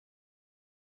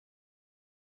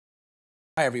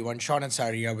Hi everyone, Sean and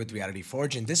Saria with Reality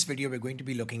Forge. In this video, we're going to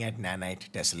be looking at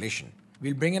Nanite Tessellation.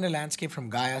 We'll bring in a landscape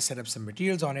from Gaea, set up some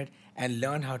materials on it, and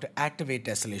learn how to activate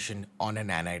tessellation on a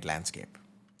nanite landscape.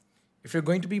 If you're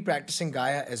going to be practicing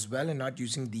Gaea as well and not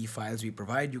using the files we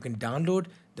provide, you can download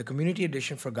the community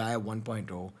edition for Gaea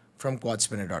 1.0 from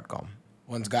QuadSpinner.com.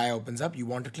 Once Gaea opens up, you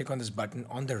want to click on this button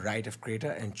on the right of Crater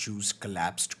and choose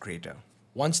Collapsed Crater.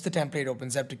 Once the template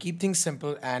opens up, to keep things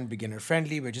simple and beginner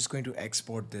friendly, we're just going to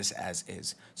export this as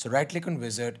is. So right click on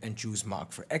Wizard and choose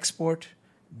Mark for Export,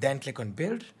 then click on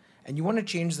Build, and you want to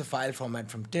change the file format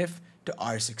from TIFF to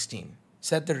R16.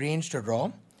 Set the range to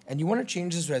RAW, and you want to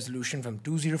change this resolution from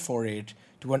 2048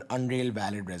 to an Unreal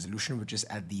valid resolution, which is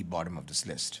at the bottom of this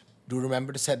list. Do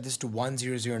remember to set this to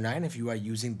 1009 if you are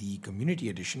using the community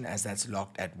edition, as that's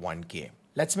locked at 1K.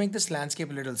 Let's make this landscape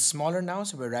a little smaller now.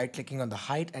 So we're right clicking on the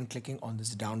height and clicking on this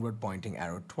downward pointing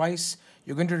arrow twice.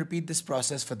 You're going to repeat this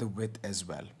process for the width as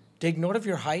well. Take note of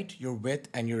your height, your width,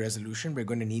 and your resolution. We're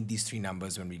going to need these three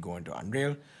numbers when we go into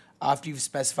Unreal. After you've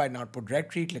specified an output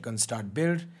directory, click on Start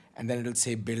Build, and then it'll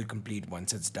say Build Complete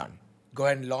once it's done. Go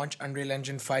ahead and launch Unreal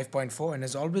Engine 5.4, and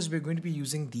as always, we're going to be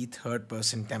using the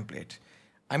third-person template.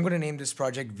 I'm going to name this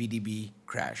project VDB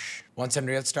Crash. Once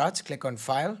Unreal starts, click on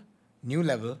File, New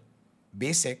Level,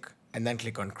 Basic, and then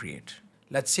click on Create.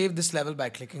 Let's save this level by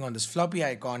clicking on this floppy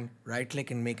icon, right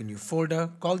click and make a new folder,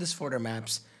 call this folder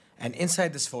Maps, and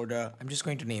inside this folder, I'm just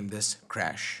going to name this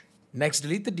Crash. Next,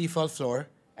 delete the default floor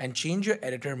and change your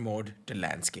editor mode to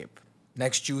Landscape.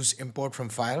 Next, choose Import from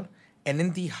File, and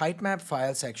in the Height Map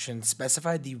file section,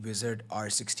 specify the Wizard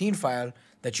R16 file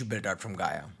that you built out from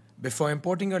Gaea. Before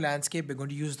importing your landscape, we're going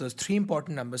to use those three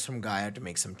important numbers from Gaea to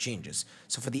make some changes.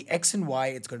 So for the X and Y,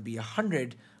 it's going to be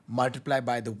 100 multiplied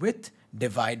by the width,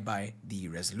 divide by the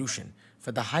resolution.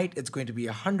 For the height, it's going to be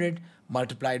 100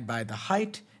 multiplied by the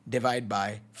height, divide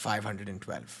by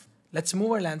 512. Let's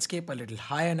move our landscape a little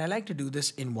higher, and I like to do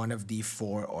this in one of the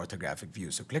 4 orthographic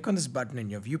views. So click on this button in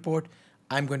your viewport.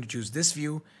 I'm going to choose this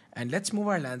view, and let's move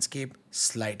our landscape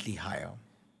slightly higher.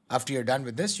 After you're done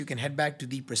with this, you can head back to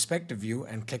the perspective view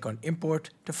and click on Import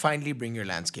to finally bring your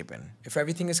landscape in. If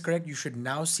everything is correct, you should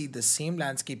now see the same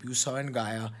landscape you saw in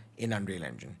Gaea in Unreal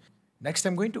Engine. Next,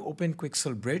 I'm going to open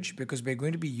Quixel Bridge because we're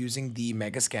going to be using the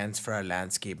Megascans for our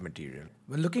landscape material.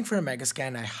 When looking for a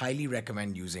Megascan, I highly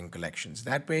recommend using collections.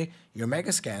 That way, your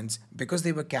Megascans, because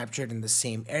they were captured in the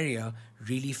same area,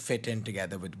 really fit in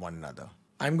together with one another.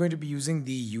 I'm going to be using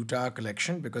the Utah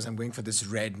collection because I'm going for this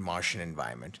red Martian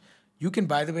environment. You can,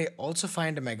 by the way, also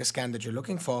find a Megascan that you're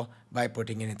looking for by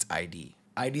putting in its ID.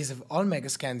 IDs of all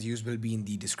Megascans used will be in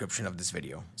the description of this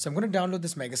video. So I'm going to download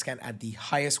this Megascan at the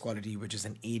highest quality, which is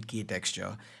an 8K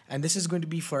texture. And this is going to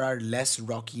be for our less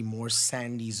rocky, more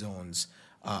sandy zones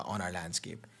on our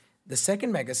landscape. The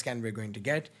second Megascan we're going to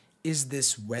get is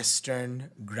this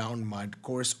Western Ground Mud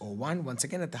Coarse 01, once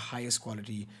again at the highest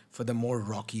quality for the more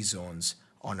rocky zones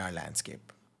on our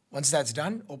landscape. Once that's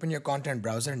done, open your content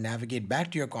browser, navigate back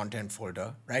to your content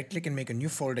folder, right-click and make a new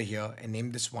folder here and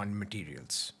name this one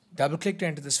Materials. Double-click to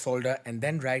enter this folder and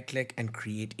then right-click and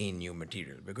create a new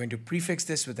material. We're going to prefix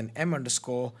this with an M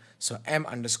underscore, so M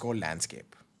underscore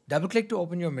landscape. Double-click to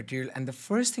open your material, and the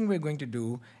first thing we're going to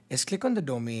do is click on the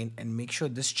domain and make sure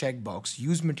this checkbox,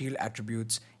 Use Material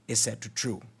Attributes, is set to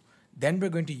True. Then we're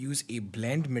going to use a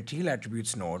Blend Material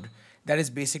Attributes node that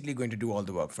is basically going to do all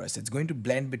the work for us. It's going to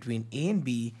blend between A and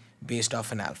B based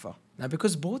off an alpha. Now,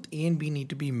 because both A and B need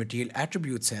to be material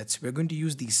attribute sets, we're going to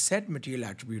use the Set Material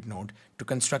Attribute node to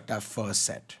construct our first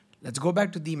set. Let's go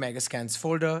back to the Megascans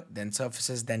folder, then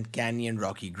Surfaces, then Canyon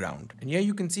Rocky Ground. And here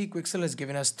you can see Quixel has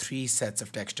given us 3 sets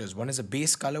of textures. One is a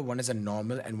base color, one is a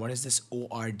normal, and one is this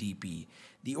ORDP.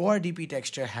 The ORDP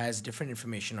texture has different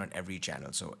information on every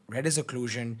channel. So red is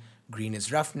occlusion, green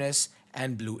is roughness,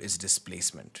 and blue is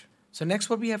displacement. So next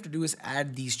what we have to do is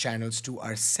add these channels to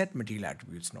our Set Material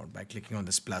Attributes node by clicking on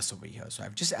this plus over here. So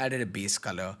I've just added a base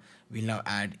color. We'll now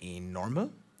add a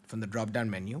normal from the drop-down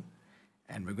menu,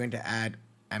 and we're going to add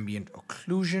ambient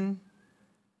occlusion,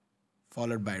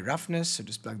 followed by roughness. So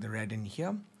just plug the red in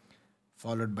here,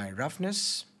 followed by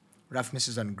roughness. Roughness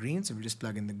is on green, so we'll just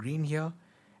plug in the green here.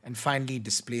 And finally,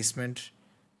 displacement,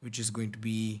 which is going to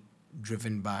be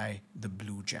driven by the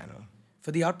blue channel.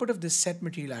 For the output of this Set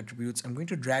Material Attributes, I'm going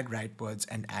to drag rightwards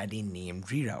and add a named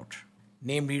reroute.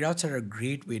 Named reroutes are a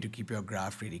great way to keep your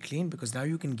graph really clean because now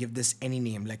you can give this any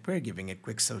name, like we're giving it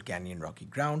Quixel Canyon Rocky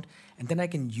Ground, and then I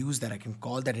can use that, I can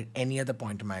call that at any other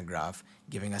point in my graph,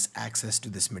 giving us access to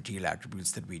this material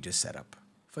attributes that we just set up.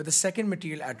 For the second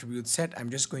material attribute set, I'm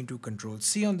just going to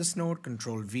Control-C on this node,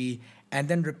 Control-V, and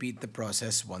then repeat the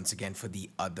process once again for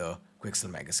the other Quixel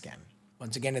Megascan.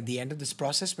 Once again, at the end of this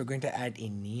process, we're going to add a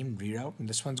named reroute, and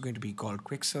this one's going to be called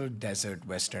Quixel Desert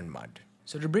Western Mud.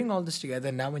 So to bring all this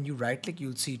together, now when you right click,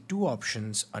 you'll see two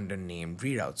options under named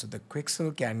reroute. So the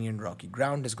Quixel Canyon Rocky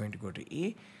Ground is going to go to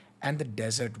A, and the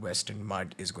Desert Western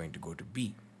Mud is going to go to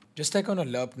B. Just like on a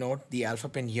lerp node, the alpha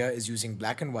pin here is using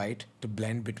black and white to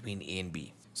blend between A and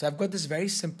B. So I've got this very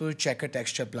simple checker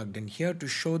texture plugged in here to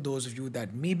show those of you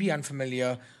that may be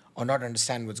unfamiliar or not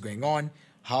understand what's going on,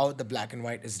 how the black and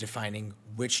white is defining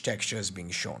which texture is being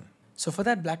shown. So for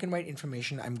that black and white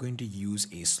information, I'm going to use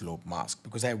a slope mask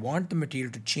because I want the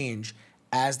material to change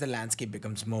as the landscape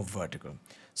becomes more vertical.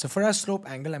 So for our slope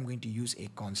angle, I'm going to use a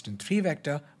constant 3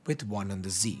 vector with 1 on the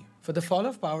Z. For the fall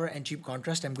of power and cheap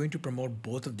contrast, I'm going to promote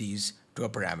both of these to a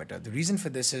parameter. The reason for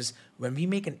this is when we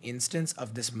make an instance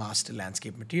of this master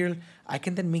landscape material, I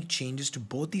can then make changes to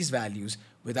both these values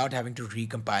without having to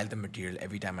recompile the material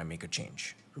every time I make a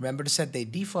change. Remember to set the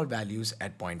default values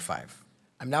at 0.5.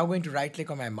 I'm now going to right click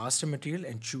on my master material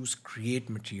and choose create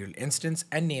material instance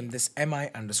and name this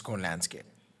mi_landscape.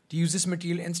 To use this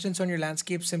material instance on your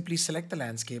landscape, simply select the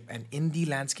landscape and in the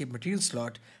landscape material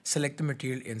slot, select the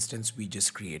material instance we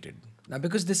just created. Now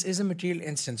because this is a material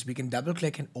instance, we can double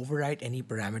click and overwrite any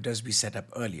parameters we set up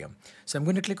earlier. So I'm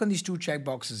going to click on these two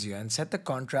checkboxes here and set the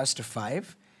contrast to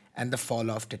 5 and the fall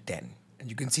off to 10. And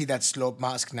you can see that slope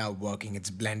mask now working, it's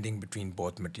blending between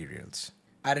both materials.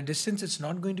 At a distance, it's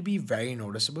not going to be very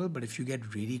noticeable, but if you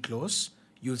get really close,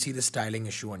 you'll see the styling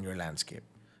issue on your landscape.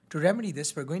 To remedy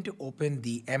this, we're going to open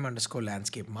the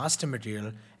m_landscape master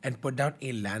material and put down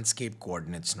a landscape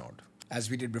coordinates node.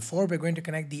 As we did before, we're going to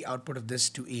connect the output of this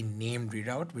to a named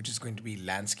reroute, which is going to be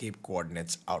landscape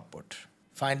coordinates output.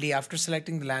 Finally, after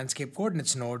selecting the landscape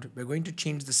coordinates node, we're going to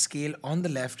change the scale on the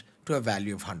left to a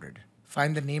value of 100.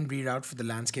 Find the named reroute for the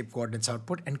landscape coordinates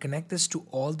output and connect this to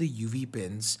all the UV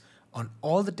pins on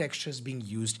all the textures being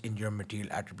used in your material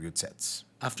attribute sets.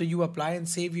 After you apply and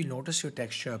save, you notice your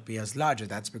texture appears larger.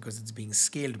 That's because it's being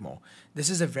scaled more. This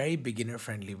is a very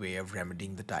beginner-friendly way of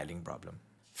remedying the tiling problem.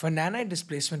 For Nanite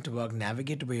displacement to work,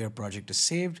 navigate to where your project is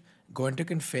saved, go into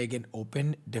config and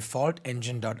open default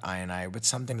engine.ini with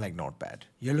something like Notepad.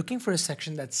 You're looking for a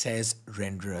section that says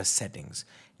renderer settings.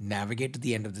 Navigate to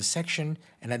the end of the section,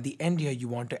 and at the end here, you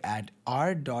want to add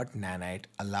r.nanite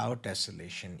allow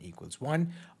tessellation equals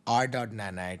 1,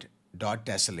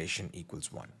 r.nanite.tessellation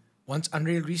equals 1. Once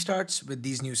Unreal restarts with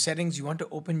these new settings, you want to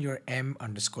open your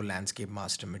m_landscape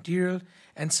master material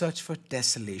and search for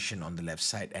tessellation on the left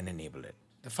side and enable it.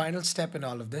 The final step in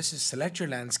all of this is select your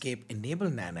landscape, enable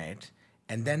Nanite,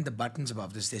 and then the buttons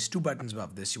above this, there's two buttons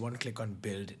above this, you want to click on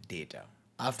build data.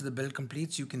 After the build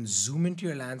completes, you can zoom into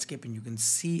your landscape and you can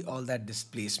see all that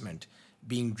displacement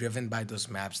being driven by those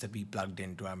maps that we plugged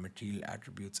into our material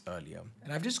attributes earlier.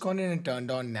 And I've just gone in and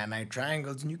turned on Nanite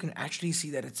triangles, and you can actually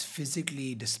see that it's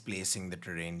physically displacing the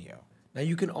terrain here. Now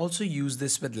you can also use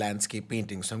this with landscape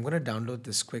painting. So I'm going to download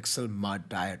this Quixel mud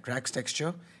tire tracks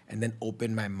texture and then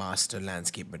open my master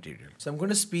landscape material. So I'm going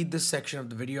to speed this section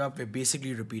of the video up. We're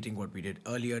basically repeating what we did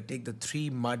earlier. Take the 3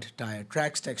 mud tire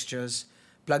tracks textures,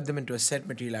 plug them into a set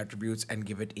material attributes and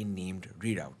give it a named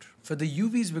reroute. For the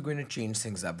UVs, we're going to change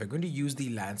things up. We're going to use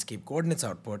the landscape coordinates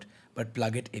output, but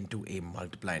plug it into a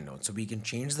multiply node. So we can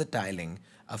change the tiling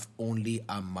of only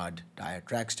our mud tire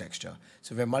tracks texture.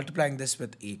 So we're multiplying this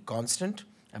with a constant.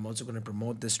 I'm also going to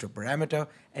promote this to a parameter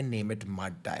and name it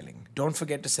mud tiling. Don't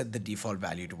forget to set the default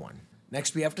value to 1.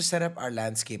 Next, we have to set up our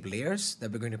landscape layers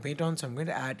that we're going to paint on. So I'm going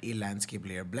to add a landscape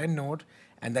layer blend node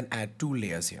and then add 2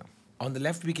 layers here. On the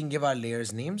left, we can give our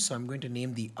layers names. So I'm going to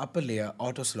name the upper layer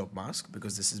auto slope mask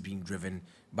because this is being driven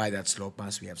by that slope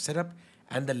mask we have set up.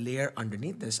 And the layer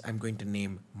underneath this, I'm going to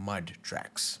name mud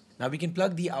tracks. Now we can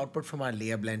plug the output from our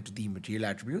layer blend to the material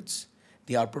attributes,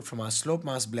 the output from our slope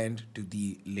mask blend to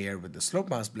the layer with the slope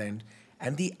mask blend,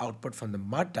 and the output from the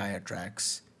mud tire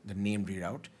tracks, the named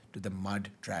reroute, to the mud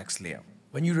tracks layer.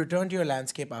 When you return to your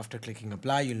landscape after clicking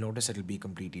apply, you'll notice it'll be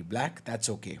completely black. That's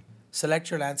okay.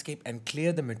 Select your landscape and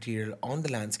clear the material on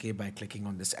the landscape by clicking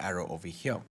on this arrow over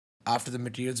here. After the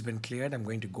material's been cleared, I'm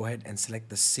going to go ahead and select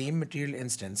the same material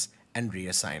instance and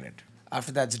reassign it.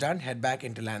 After that's done, head back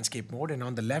into landscape mode, and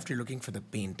on the left, you're looking for the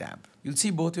paint tab. You'll see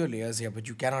both your layers here, but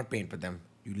you cannot paint with them.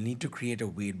 You'll need to create a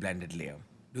weight blended layer.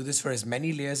 Do this for as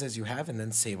many layers as you have and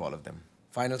then save all of them.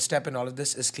 Final step in all of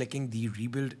this is clicking the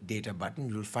rebuild data button.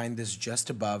 You'll find this just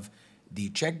above the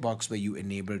checkbox where you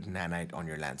enabled Nanite on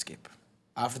your landscape.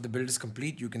 After the build is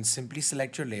complete, you can simply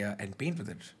select your layer and paint with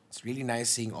it. It's really nice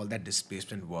seeing all that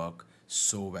displacement work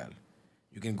so well.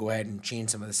 You can go ahead and change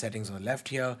some of the settings on the left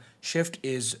here. Shift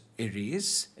is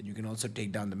erase, and you can also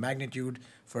take down the magnitude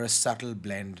for a subtle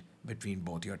blend between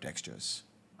both your textures.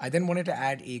 I then wanted to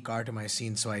add a car to my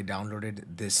scene, so I downloaded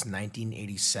this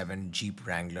 1987 Jeep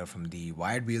Wrangler from the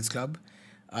Wired Wheels Club.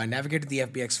 Navigate to the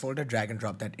FBX folder, drag and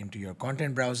drop that into your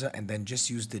content browser, and then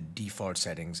just use the default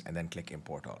settings and then click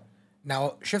Import All.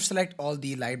 Now, shift select all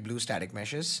the light blue static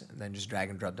meshes, and then just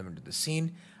drag and drop them into the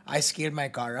scene. I scaled my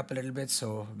car up a little bit,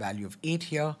 so value of 8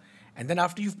 here. And then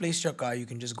after you've placed your car, you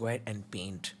can just go ahead and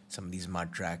paint some of these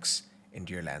mud tracks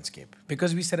into your landscape.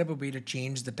 Because we set up a way to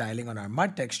change the tiling on our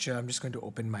mud texture, I'm just going to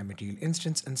open my material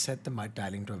instance and set the mud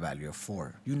tiling to a value of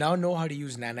 4. You now know how to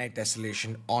use Nanite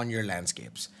Tessellation on your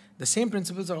landscapes. The same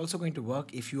principles are also going to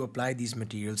work if you apply these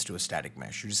materials to a static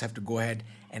mesh. You just have to go ahead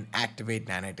and activate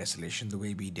Nanite Tessellation the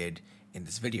way we did in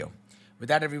this video. With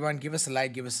that, everyone, give us a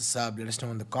like, give us a sub, let us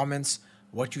know in the comments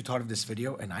what you thought of this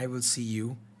video, and I will see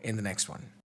you in the next one.